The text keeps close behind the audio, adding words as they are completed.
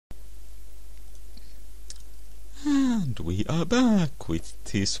And we are back with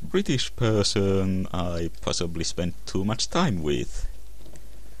this British person I possibly spent too much time with.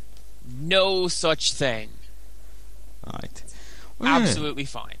 No such thing. Right. Absolutely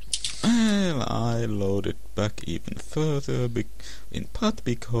fine. Well, I loaded back even further, in part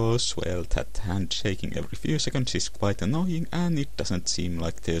because, well, that handshaking every few seconds is quite annoying, and it doesn't seem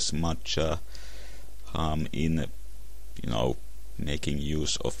like there's much harm in, making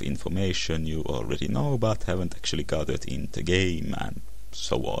use of information you already know but haven't actually gathered in the game, and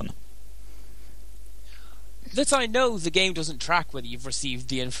so on. That I know, the game doesn't track whether you've received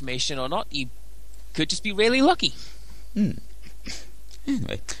the information or not. You could just be really lucky.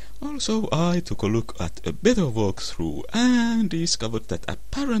 Anyway, also I took a look at a better walkthrough and discovered that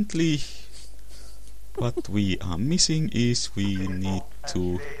apparently what we are missing is we need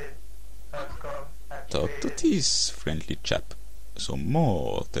to talk to this friendly chap some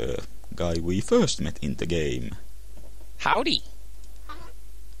more, the guy we first met in the game. Howdy.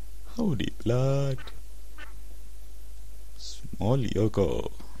 Howdy, blood. Small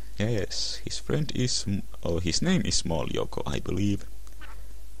Yoko. Yes, his friend is... his name is Small Yoko, I believe.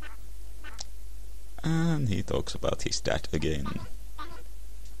 And he talks about his dad again.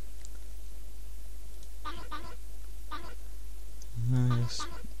 Yes.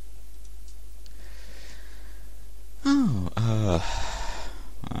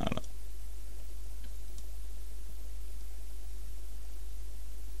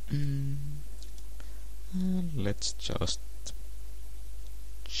 Let's just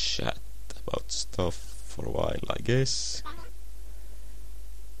chat about stuff for a while, I guess.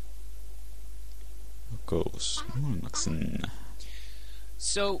 Goes Morlock.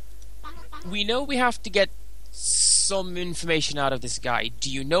 So, we know we have to get some information out of this guy. Do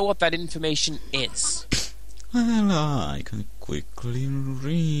you know what that information is? Well, I can quickly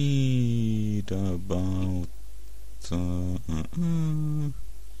read about...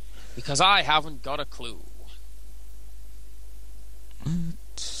 Because I haven't got a clue.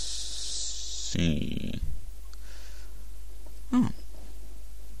 Let's see... Oh.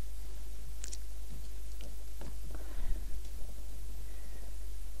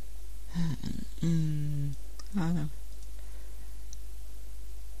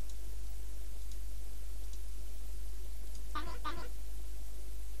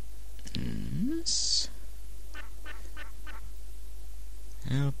 Yes.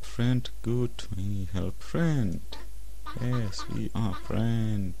 Help friend, good. We help friend. Yes, we are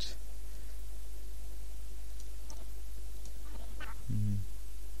friend.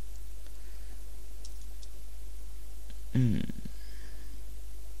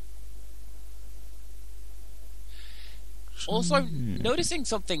 Also, I'm noticing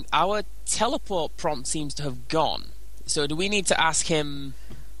something. Our teleport prompt seems to have gone. So do we need to ask him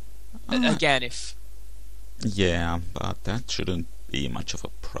again if... Yeah, but that shouldn't be much of a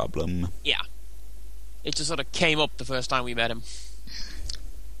problem. Yeah. It just sort of came up the first time we met him.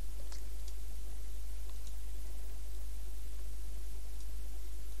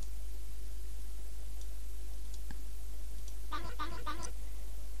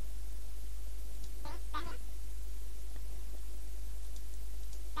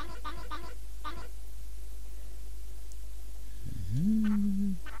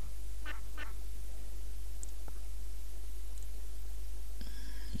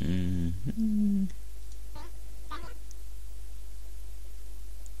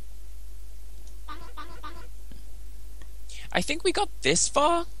 I think we got this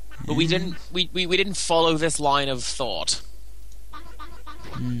far, but we didn't. We didn't follow this line of thought.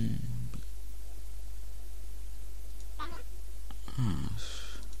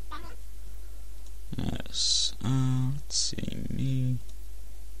 Yes. Let's see me.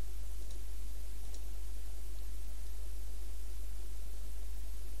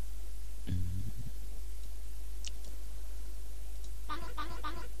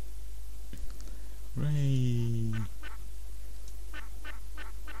 Ray.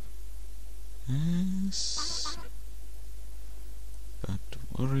 Yes. But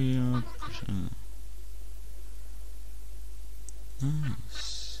warrior.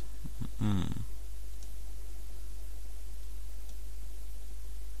 Yes.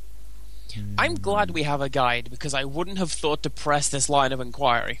 I'm glad we have a guide, because I wouldn't have thought to press this line of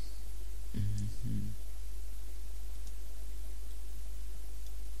inquiry.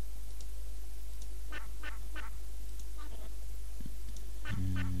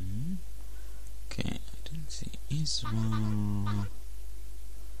 Okay, I didn't see Iswal.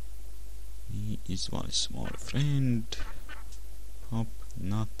 Iswal is small friend. Pop,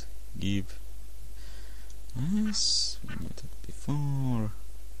 not, give. Yes, we knew that before.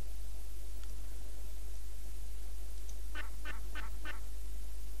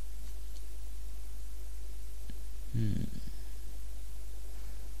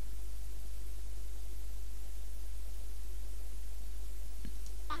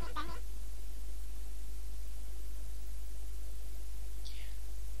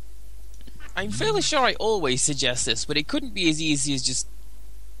 I'm fairly sure I always suggest this, but it couldn't be as easy as just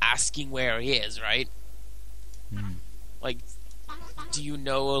asking where he is, right? Like, do you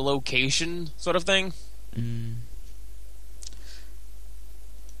know a location, sort of thing?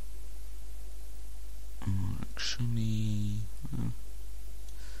 Actually,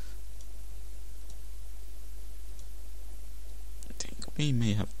 I think we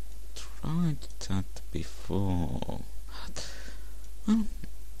may have tried that before. Well,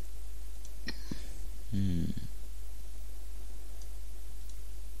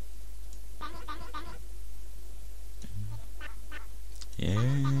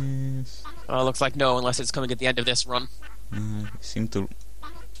 yes. Oh, looks like no, unless it's coming at the end of this run. We seem to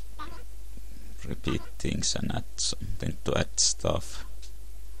repeat things and tend to add stuff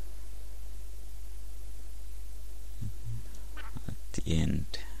at the end.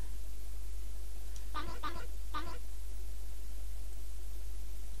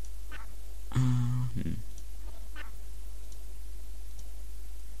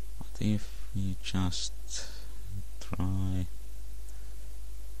 What if we just try?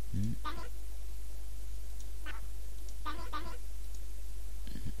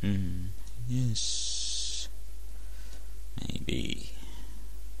 Yes, maybe.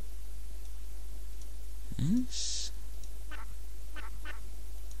 Yes.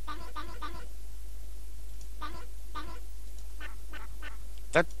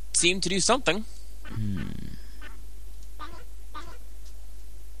 That seemed to do something.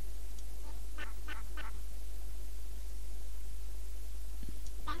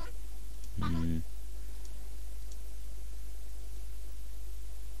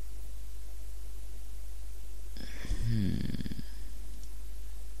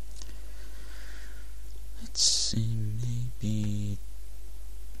 Let's see, maybe.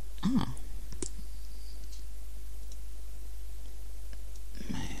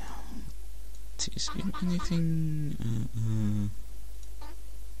 Is it anything?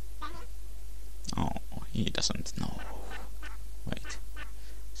 Oh, he doesn't know. Wait.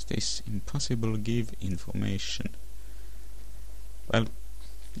 Is this impossible? Give information. Well,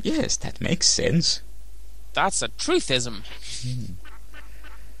 yes, that makes sense. That's a truthism.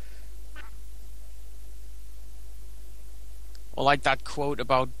 Or like that quote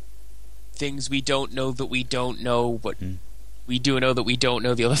about things we don't know that we don't know, but we do know that we don't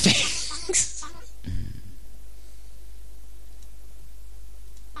know the other things.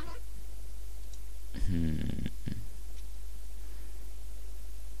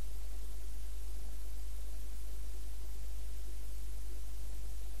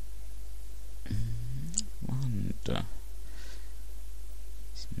 Wonder.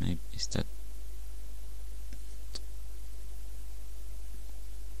 Is that?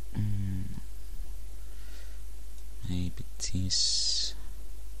 Maybe this.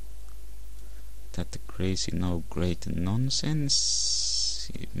 That the crazy no great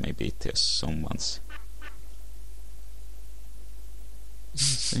nonsense. Maybe it is someone's.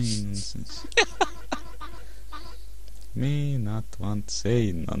 Say nonsense. Me not want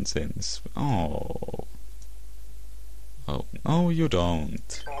say nonsense. Oh. Oh, no you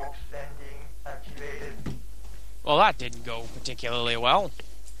don't. Well, that didn't go particularly well.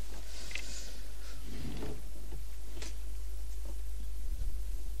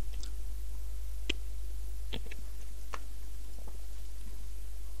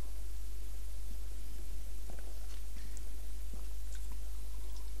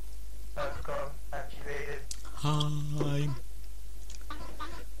 Hi.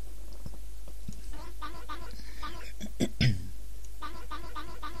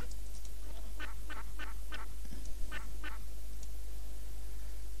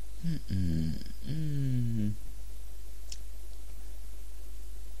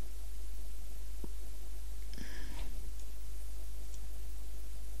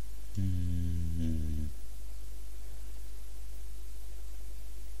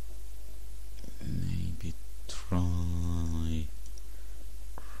 Maybe try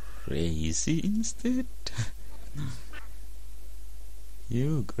crazy instead.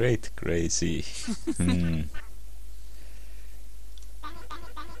 You great crazy.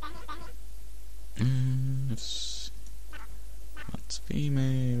 What's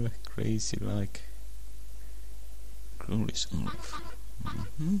female? Crazy like Crowley's Olaf.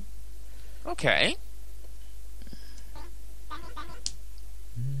 Okay.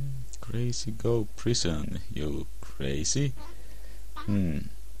 Crazy go prison, you crazy. Okay.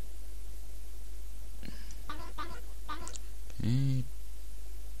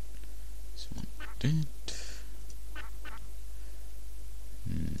 This one dead.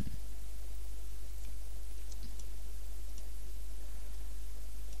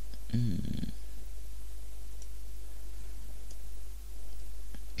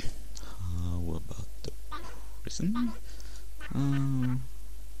 prison.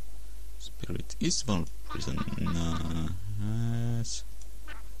 Spirit is one prison. Yes.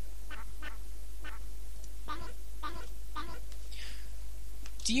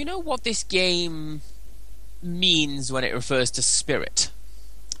 Do you know what this game means when it refers to spirit?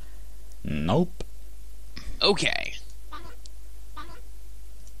 Nope. Okay.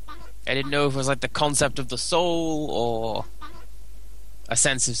 I didn't know if it was like the concept of the soul or a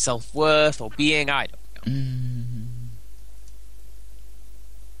sense of self-worth or being. I don't know.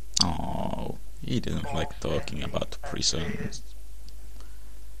 Oh, he didn't like talking about prisons.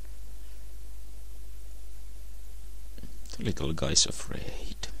 The little guy's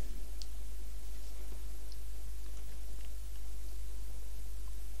afraid.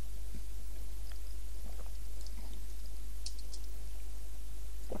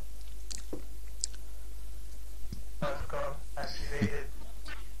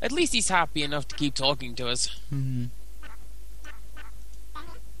 At least he's happy enough to keep talking to us. Mm-hmm.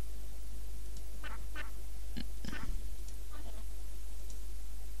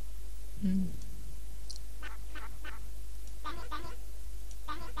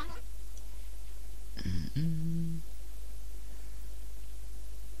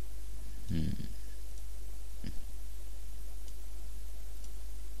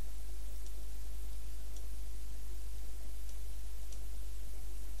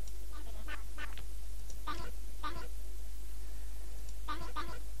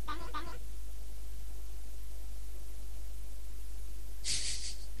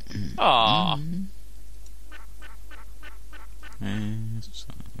 Aww. So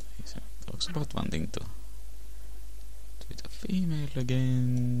he talks about wanting to with a female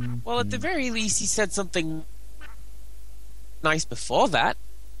again. Well, at the very least, he said something nice before that.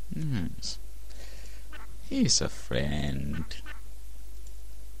 Yes. He's a friend.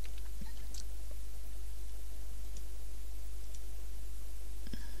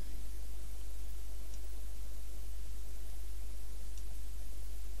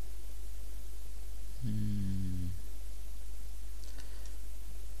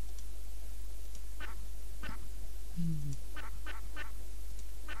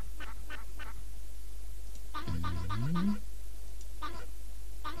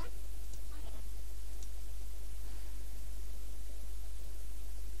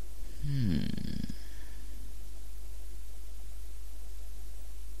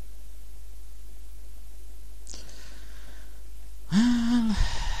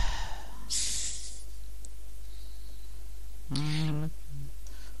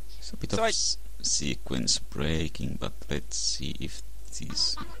 It's a bit So of sequence breaking, but let's see if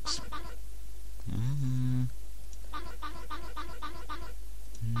this works. Oh.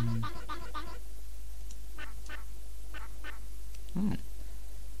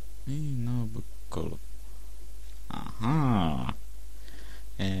 No book. Aha!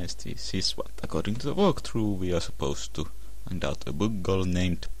 Yes, this is what, according to the walkthrough, we are supposed to find out. A Buggle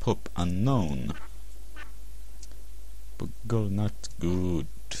named Pop Unknown. Buggle not good.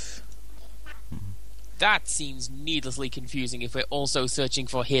 That seems needlessly confusing if we're also searching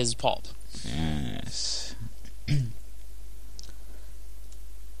for his Pop. Yes.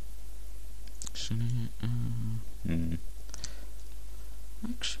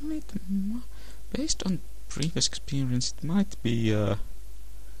 Actually, based on previous experience, it might be a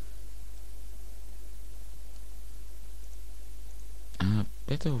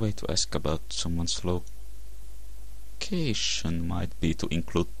better way to ask about someone's location might be to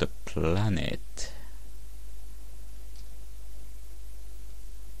include the planet.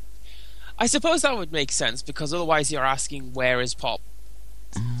 I suppose that would make sense, because otherwise you're asking where is Pop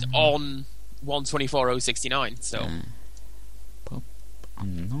on 124.069, so... Pop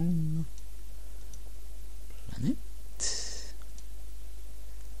Unknown Planet.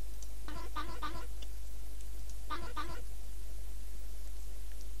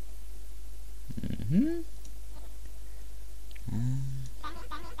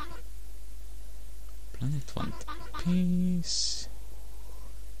 Planet One Piece.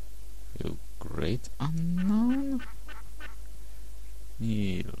 You great unknown.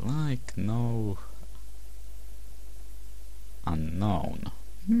 Me like no unknown.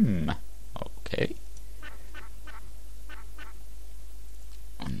 Okay.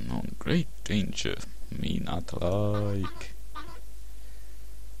 Unknown great danger. Me not like.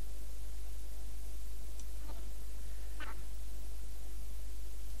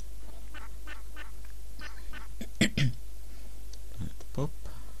 Pop.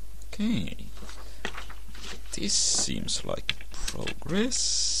 Okay. This seems like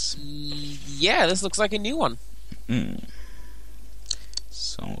progress. Yeah, this looks like a new one.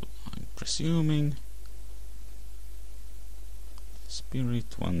 So, I'm presuming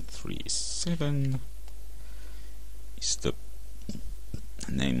Spirit 137 is the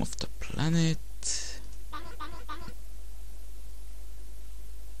name of the planet.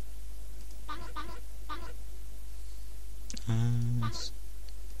 As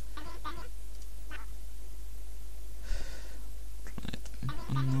planet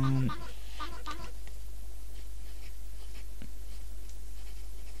unknown.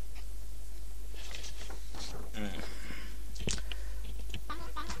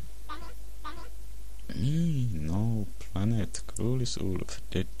 No planet, Cruelis Ulf,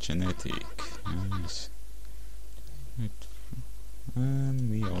 dead genetic. Yes.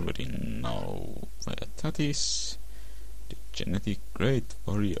 And we already know where that is. The genetic great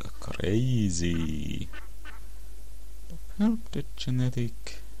warrior, crazy. Help the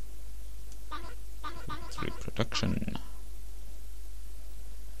genetic with reproduction.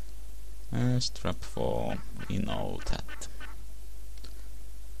 Trap 4, we know that.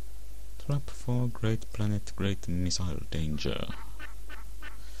 Trap 4, great planet, great missile danger.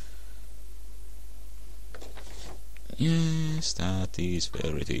 Yes, that is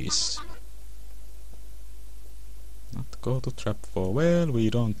where it is. Not go to trap 4. Well, we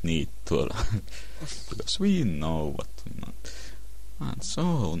don't need to, because we know what we want. And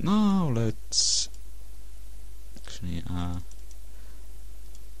so now let's actually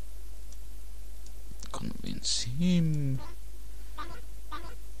convince him.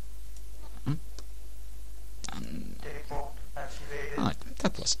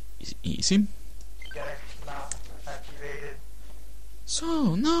 That was easy.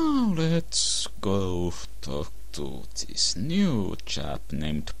 So now let's go talk to this new chap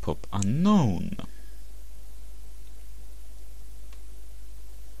named Pop Unknown.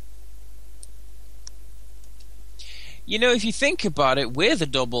 You know, if you think about it, we're the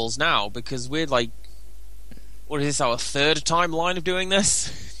doubles now, because we're like, what is this, our third timeline of doing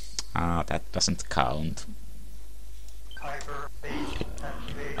this? That doesn't count.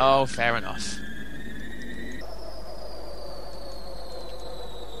 Oh, fair enough.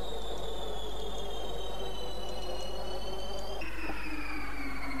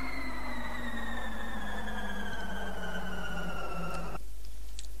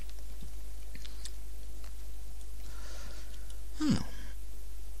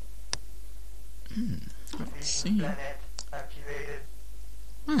 Let's see.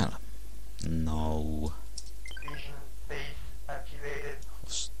 Well, no.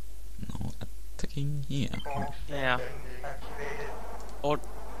 No attacking here. Yeah. Or,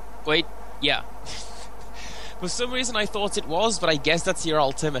 wait, yeah. For some reason I thought it was, but I guess that's your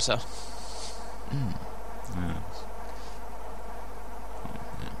altimeter. Yes.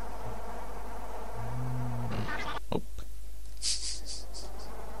 Oh.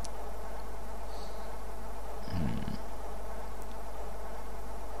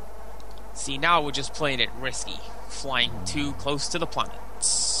 See, now we're just playing it risky, flying too close to the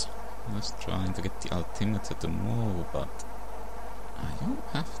planets. I was trying to get the altimeter to move, but you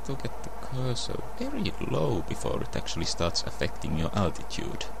have to get the cursor very low before it actually starts affecting your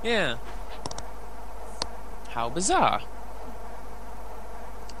altitude. Yeah. How bizarre.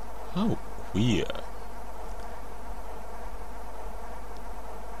 How queer.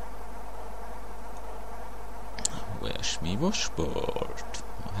 Where's me washboard?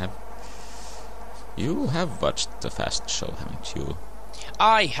 You have watched the Fast Show, haven't you?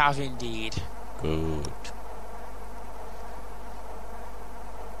 I have indeed. Good.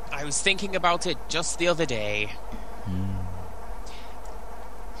 I was thinking about it just the other day.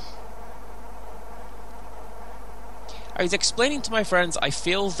 I was explaining to my friends, I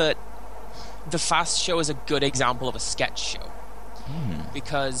feel that the Fast Show is a good example of a sketch show.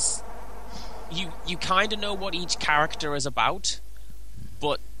 Because you kind of know what each character is about,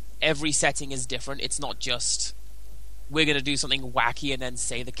 but every setting is different. It's not just, we're going to do something wacky and then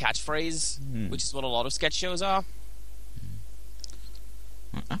say the catchphrase, which is what a lot of sketch shows are.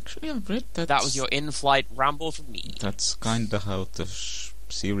 Actually, I've read that... That was your in-flight ramble from me. That's kinda how the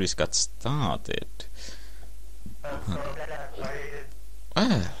series got started. Well,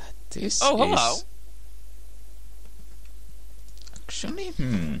 this hello. is... Actually,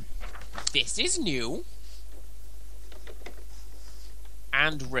 This is new.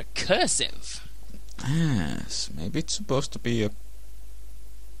 And recursive. Yes, maybe it's supposed to be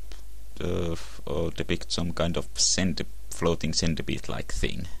or depict some kind of floating centipede-like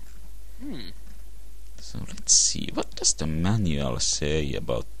thing. So let's see, what does the manual say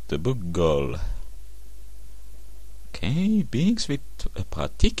about the Buggle? Okay, beings with a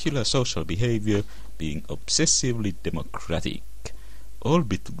particular social behavior being obsessively democratic, all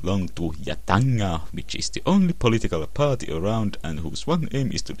belong to Yatanga, which is the only political party around and whose one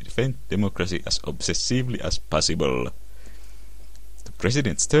aim is to defend democracy as obsessively as possible. The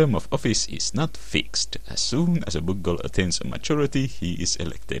president's term of office is not fixed. As soon as a Buggol attains a majority, he is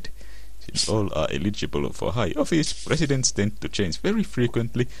elected. Since all are eligible for high office, presidents tend to change very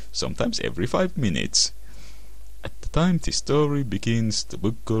frequently, sometimes every 5 minutes. At the time this story begins, the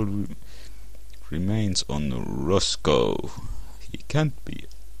Buggol remains on Roscoe. He can't be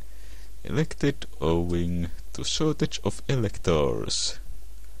elected owing to shortage of electors.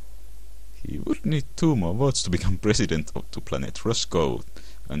 He would need 2 more votes to become president of the planet Roscoe.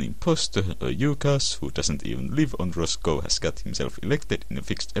 An imposter, a Yukas, who doesn't even live on Roscoe, has got himself elected in a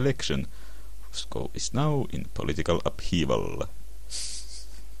fixed election. Roscoe is now in political upheaval.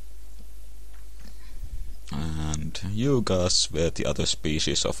 And Yugas were the other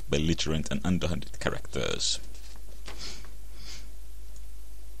species of belligerent and underhanded characters.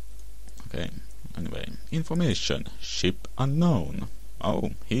 Okay, anyway, information. Ship unknown.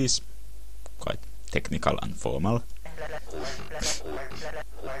 Oh, he's quite technical and formal.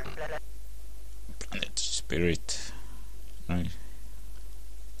 Planet Spirit. Right.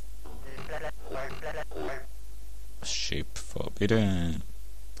 Ship forbidden.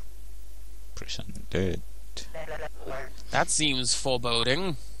 Prison dead. That seems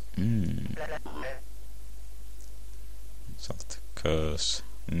foreboding. Soft curse.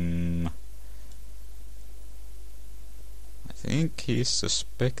 I think he's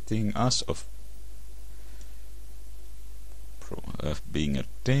suspecting us of being a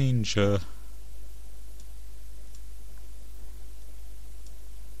danger.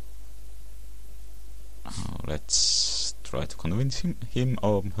 Let's try to convince him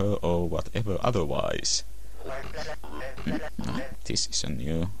or her or whatever otherwise. This is a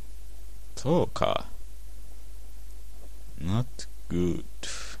new talker. Not good.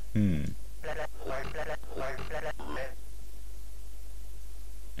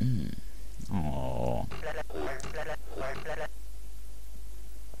 Oh.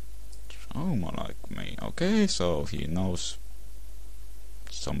 Trauma like me. Okay, so he knows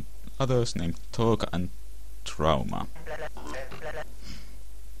some others named Talker and Trauma.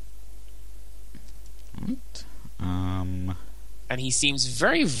 Right. And he seems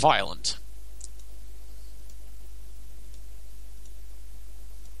very violent.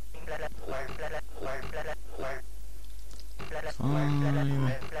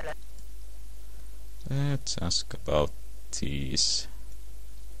 Fine. Let's ask about these.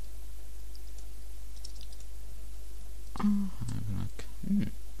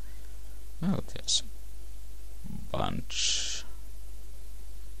 Well, there's a bunch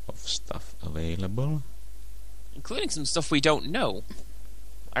of stuff available, including some stuff we don't know.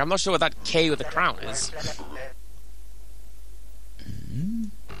 I'm not sure what that K with the crown is.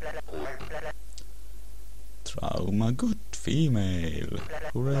 Trauma, good female.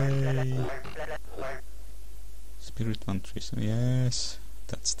 Hooray. Spirit countries, yes.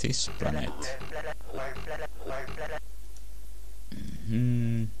 That's this planet.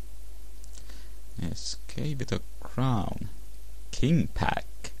 Yes, K with a crown. King pack.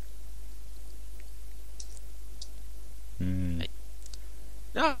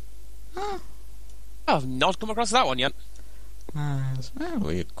 No. I've not come across that one yet. Well,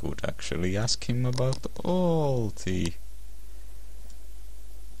 we could actually ask him about all the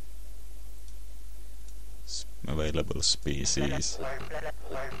available species.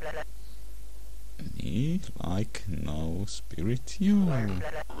 Me like no spirit you.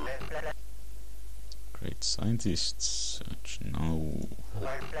 Great scientists search no.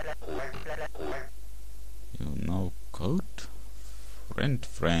 You know code?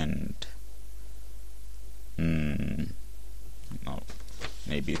 Friend. No.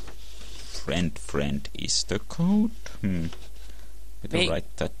 Maybe friend is the code? Better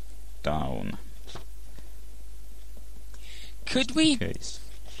write that down. Could we?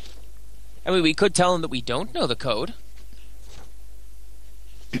 I mean, we could tell him that we don't know the code.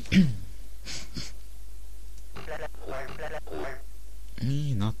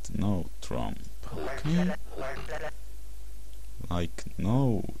 Me not know Trump. Okay. Like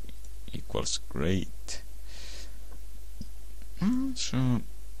no equals great. Sure.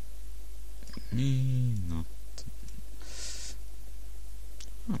 Me not.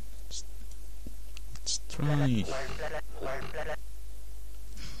 Let's try.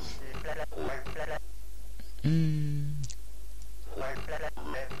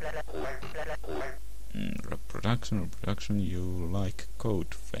 Reproduction, you like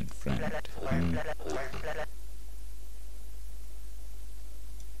code, friend.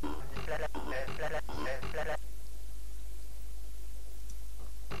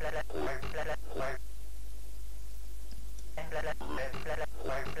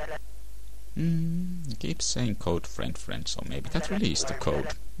 Keeps saying code friend, so maybe that released the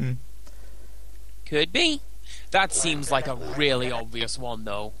code. Could be. That seems like a really obvious one,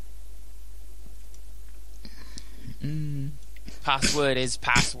 though. Password is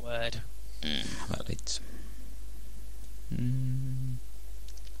password. Well, it's...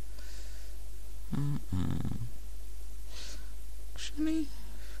 Actually,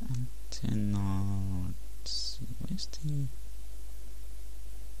 antenna... Let's see, where's the...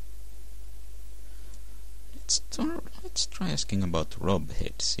 Let's try asking about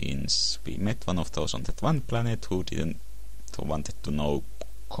Robhead, since we met one of those on that one planet who wanted to know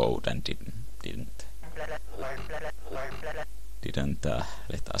code and didn't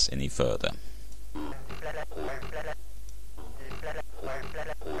let us any further. I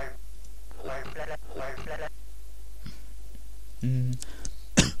mean,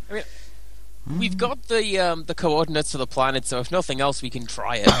 we've got the coordinates of the planet, so if nothing else, we can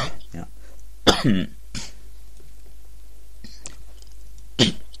try it. Yeah.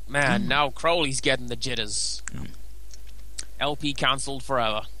 Man, now Crowley's getting the jitters. LP cancelled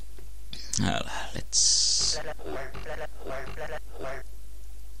forever. Well, let's...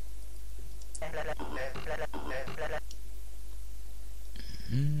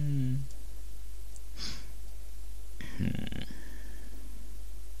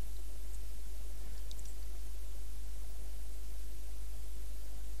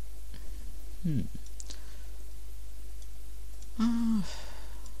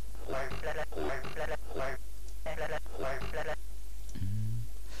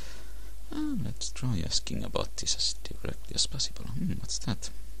 Let's try asking about this as directly as possible. What's that?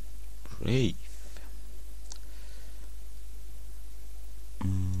 Brave.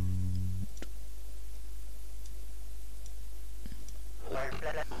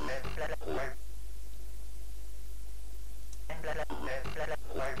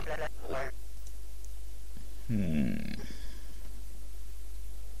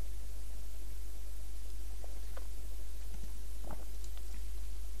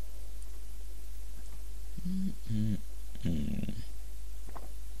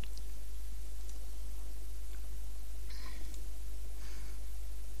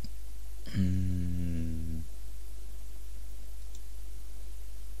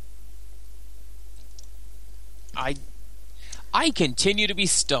 I continue to be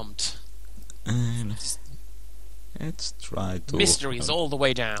stumped. Let's try to... Mysteries all the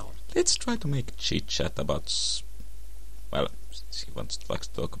way down. Let's try to make chit-chat about... Well, she wants to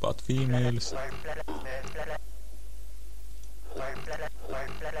talk about females.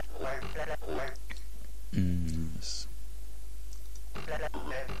 Yes.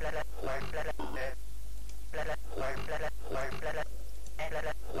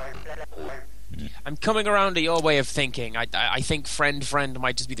 I'm coming around to your way of thinking. I think friend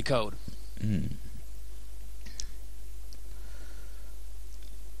might just be the code. I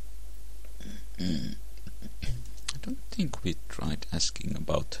don't think we tried asking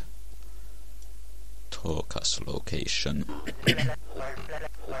about Toka's location.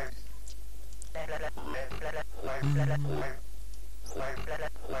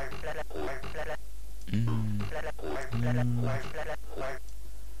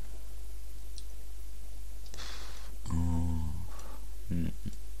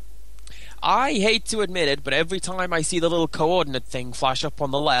 I hate to admit it, but every time I see the little coordinate thing flash up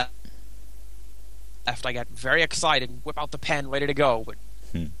on the left, I get very excited and whip out the pen ready to go. But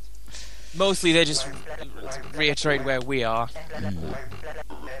mostly they just reiterate where we are.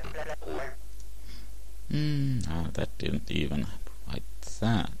 That didn't even write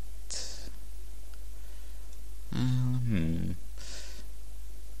that.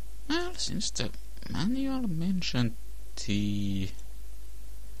 Well, since the manual mentioned the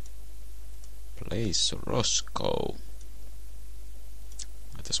place Roscoe,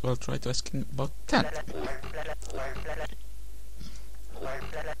 might as well try to asking about that.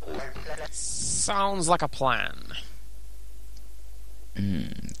 Sounds like a plan.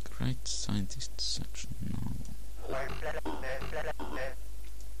 Great scientist such no.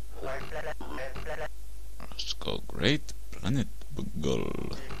 Roscoe, great planet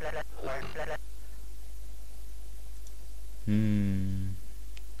bugle.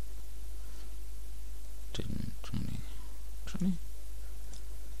 Didn't really.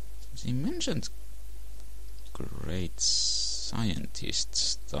 He mentioned great scientist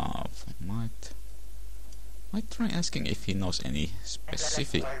stuff. Might try asking if he knows any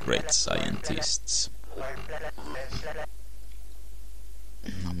specific great scientists.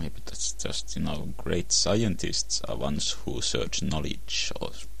 No, maybe that's just, great scientists are ones who search knowledge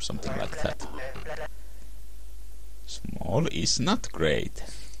or something like that. Small is not great.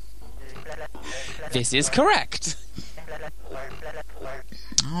 This is correct.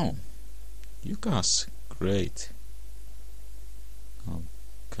 Oh, you guys, great. Oh,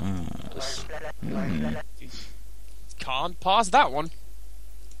 gosh. Can't pass that one.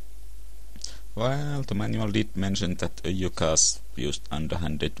 Well, the manual did mention that Yukas used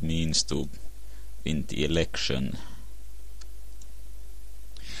underhanded means to win the election.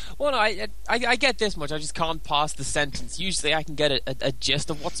 Well, no, I get this much. I just can't pass the sentence. Usually I can get a gist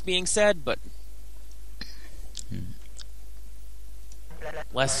of what's being said, but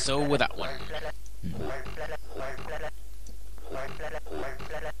less so with that one.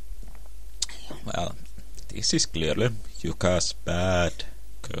 Well, this is clearly Yuka's bad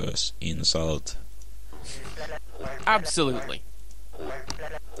curse insult. Absolutely.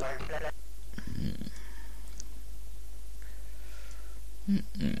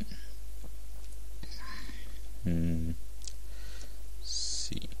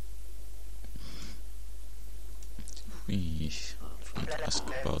 See. We try to ask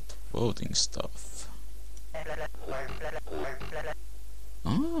about voting stuff.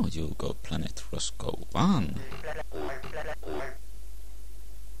 Oh, you go Planet Roscoe 1.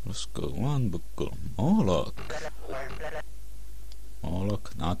 Roscoe 1, Buckle Morlock.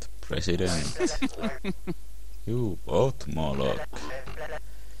 Morlock, not president. You vote Morlock.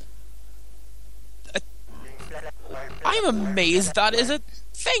 I'm amazed that is a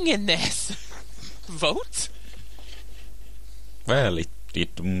thing in this. Vote? Well, it did.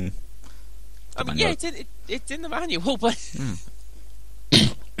 I mean, yeah, it's in the manual, but.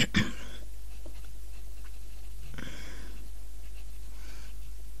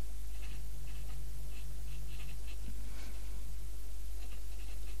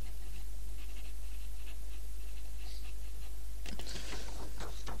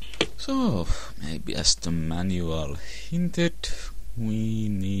 So, maybe as the manual hinted, we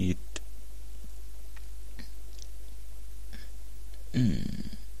need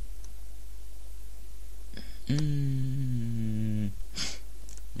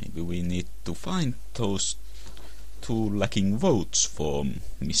maybe we need to find those 2 lacking votes for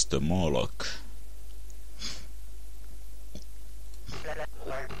Mr. Morlock.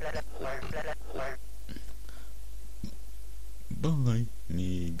 By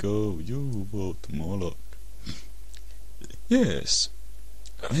me go, you vote Morlock. Yes,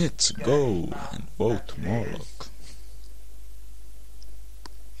 let's go and vote Morlock.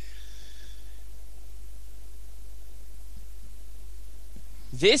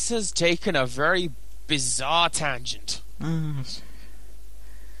 This has taken a very bizarre tangent. Kinda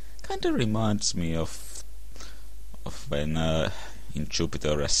reminds me of when in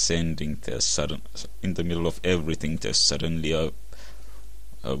Jupiter Ascending there's in the middle of everything there's suddenly a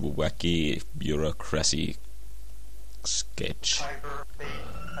wacky bureaucracy sketch.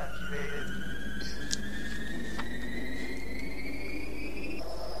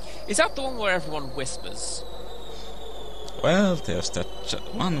 Is that the one where everyone whispers? Well, there's that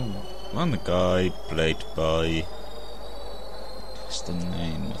one guy played by... what's the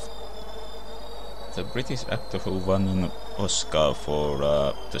name of the British actor who won an Oscar for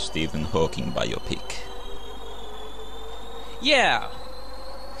the Stephen Hawking biopic? Yeah.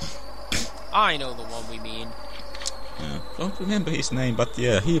 I know the one we mean. Don't remember his name, but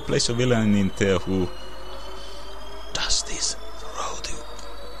yeah, he plays a villain in there who does this throaty,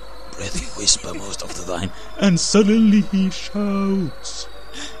 breathy whisper most of the time, and suddenly he shouts.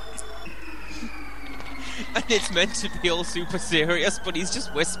 And it's meant to be all super serious, but he's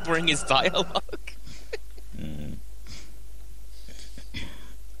just whispering his dialogue.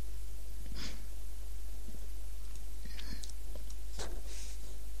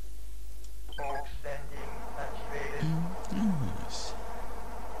 Yes.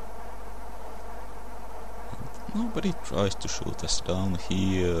 Nobody tries to shoot us down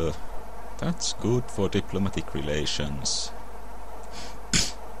here. That's good for diplomatic relations.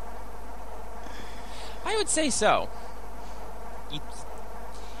 I would say so. You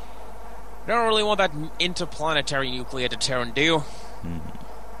don't really want that interplanetary nuclear deterrent, do you?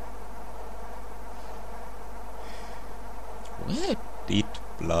 Where did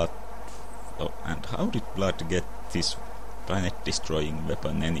Blood... Oh, and how did Blood get this planet-destroying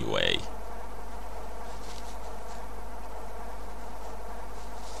weapon anyway?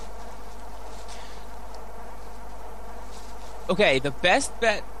 Okay, the best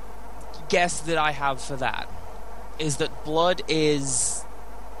guess that I have for that is that Blood is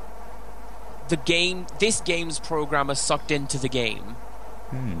the game. This game's programmer sucked into the game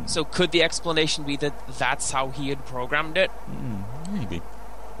So could the explanation be that that's how he had programmed it? Maybe.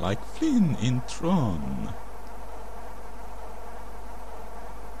 Like Flynn in Tron.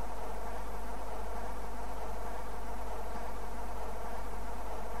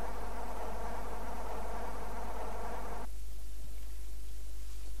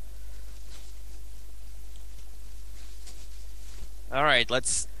 Alright,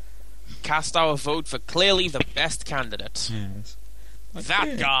 let's cast our vote for clearly the best candidate. Yes.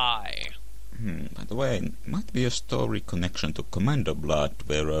 That guy! By the way, might be a story connection to Commando Blood,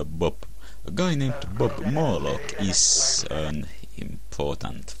 where a guy named Bob Morlock is an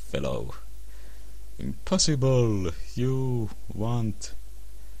important fellow. Impossible! You want...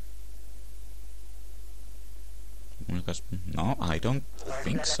 No, I don't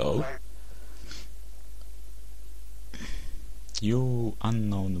think so. You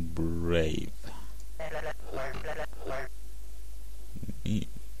unknown brave.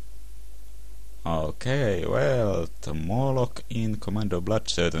 Okay, well, the Morlock in Commando Blood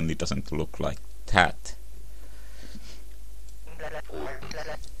certainly doesn't look like that.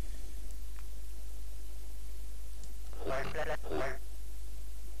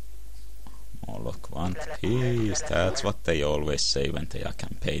 Morlock want peace, that's what they always say when they are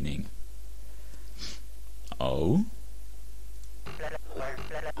campaigning. Oh?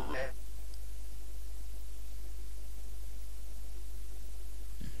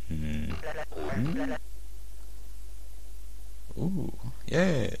 Ooh,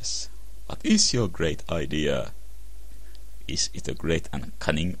 yes. What is your great idea? Is it a great and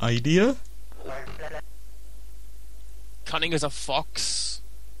cunning idea? Cunning as a fox.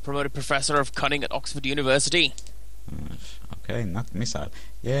 Promoted professor of cunning at Oxford University. Okay, not missile.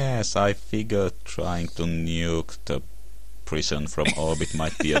 Yes, I figured trying to nuke the prison from orbit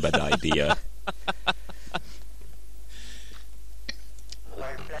might be a bad idea.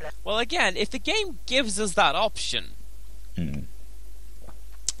 Well, again, if the game gives us that option...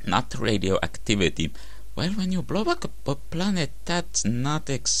 Not radioactivity. Well, when you blow up a planet, that's not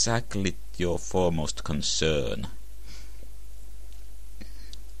exactly your foremost concern.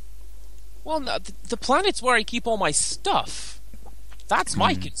 Well, no, the planet's where I keep all my stuff. That's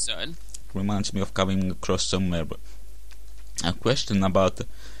my concern. Reminds me of coming across somewhere a question about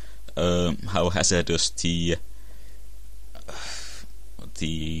how hazardous the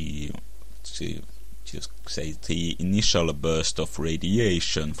initial burst of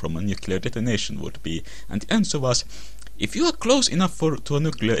radiation from a nuclear detonation would be, and the answer was, if you are close enough to a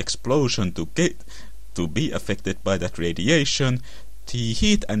nuclear explosion to be affected by that radiation, the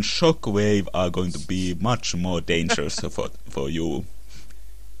heat and shock wave are going to be much more dangerous for you.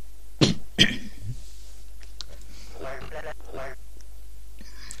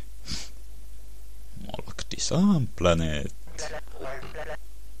 Morlock disarm planet.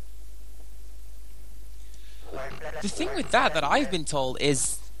 The thing with that I've been told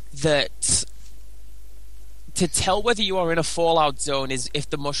is that to tell whether you are in a fallout zone is if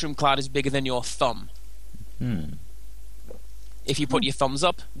the mushroom cloud is bigger than your thumb. If you put your thumbs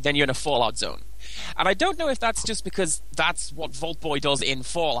up, then you're in a fallout zone. And I don't know if that's just because that's what Vault Boy does in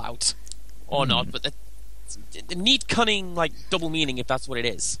Fallout or not, but the neat, cunning, like, double meaning if that's what it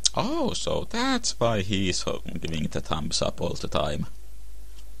is. Oh, so that's why he's giving it a thumbs up all the time.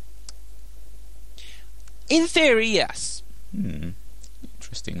 In theory, yes.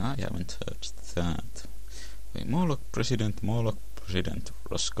 Interesting, I haven't heard that. Wait, Morlock President,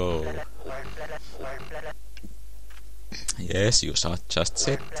 Roscoe. Yes, you just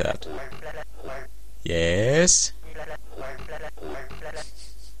said that. Yes?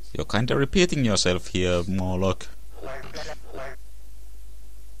 You're kinda repeating yourself here, Morlock.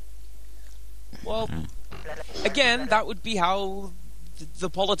 Well, again, that would be how the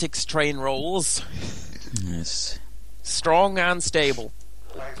politics train rolls. Yes. Strong and stable.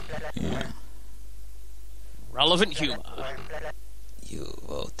 Yeah. Relevant humor. You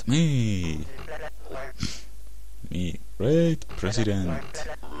vote me. Me, great president.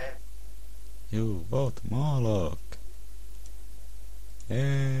 You vote Morlock.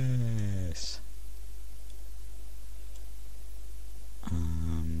 Yes. I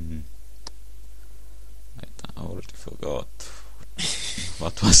already forgot.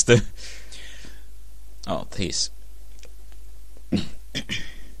 What was the... Oh, this.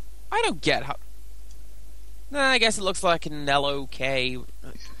 I don't get how... Nah, I guess it looks like an LOK.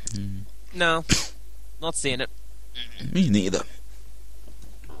 No, not seeing it. Me neither.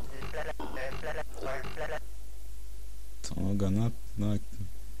 Toga, not like...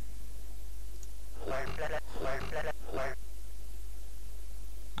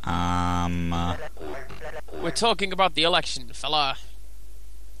 We're talking about the election, fella.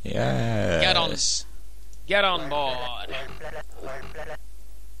 Yes. Get on board.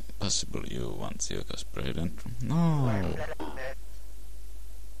 Possible you want Yuka's president? No.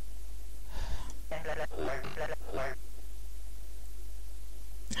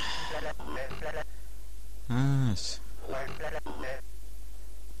 Yes.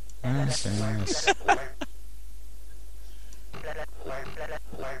 Yes, yes.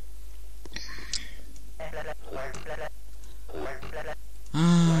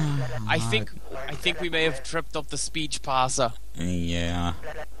 I think we may have tripped up the speech parser. Yeah.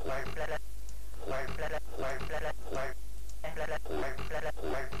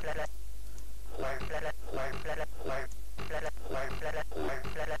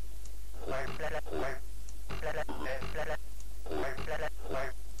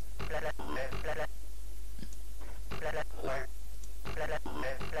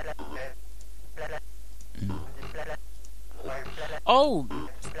 Oh,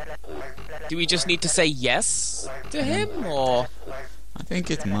 do we just need to say yes to him, or? I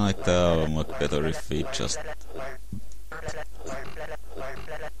think it might look better if we just...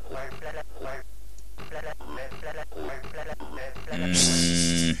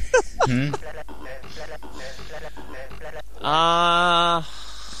 Huh.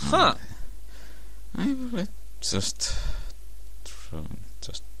 I will just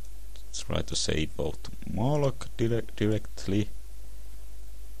try to say both Morlock directly.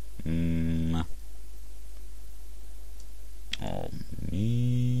 Or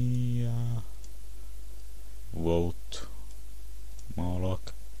Mia. Vote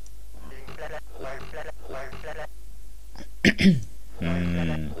Morlock.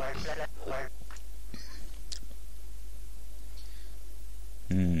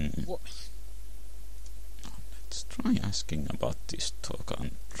 Let's try asking about this talk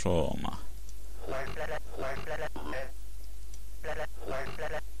on trauma.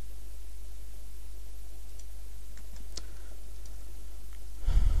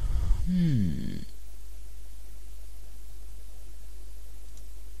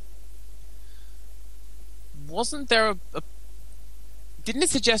 Wasn't there a... Didn't it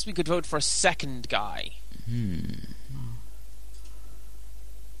suggest we could vote for a second guy?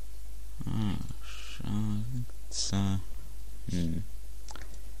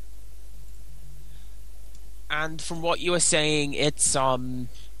 And from what you were saying, it's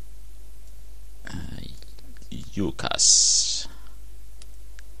Yukas.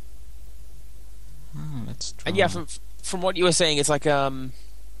 Let's try. And yeah, from what you were saying, it's like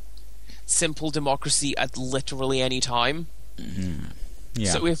simple democracy at literally any time.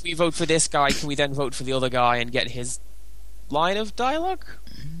 Yeah. So if we vote for this guy, can we then vote for the other guy and get his line of dialogue?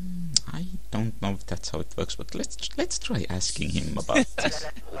 I don't know if that's how it works, but let's try asking him about this.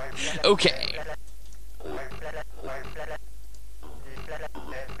 Okay.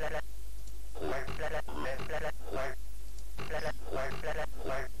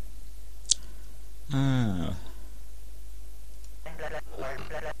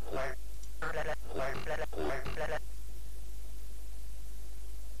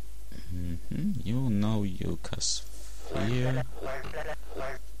 You know Yuka's fear.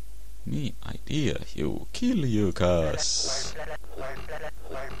 Me idea, you kill Yukas.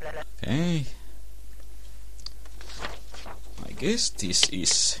 Okay. I guess this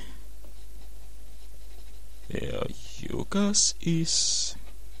is where Yukas is.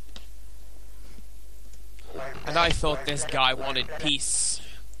 And I thought this guy wanted peace.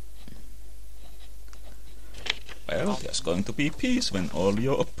 Well, there's going to be peace when all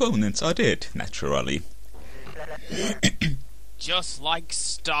your opponents are dead, naturally. Just like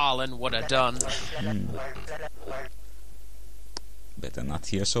Stalin would have done. Better not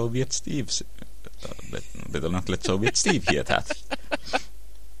hear Soviet Steve's... better not let Soviet Steve hear that.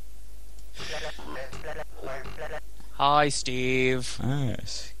 Hi, Steve.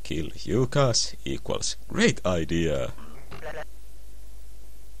 Yes, kill Yukas equals great idea.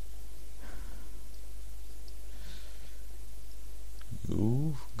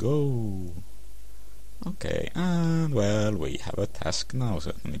 You go. Okay, and well, we have a task now,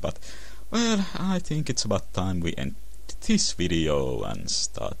 certainly, but well, I think it's about time we end this video and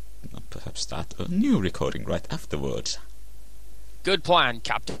perhaps start a new recording right afterwards. Good plan,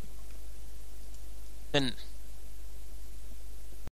 Captain.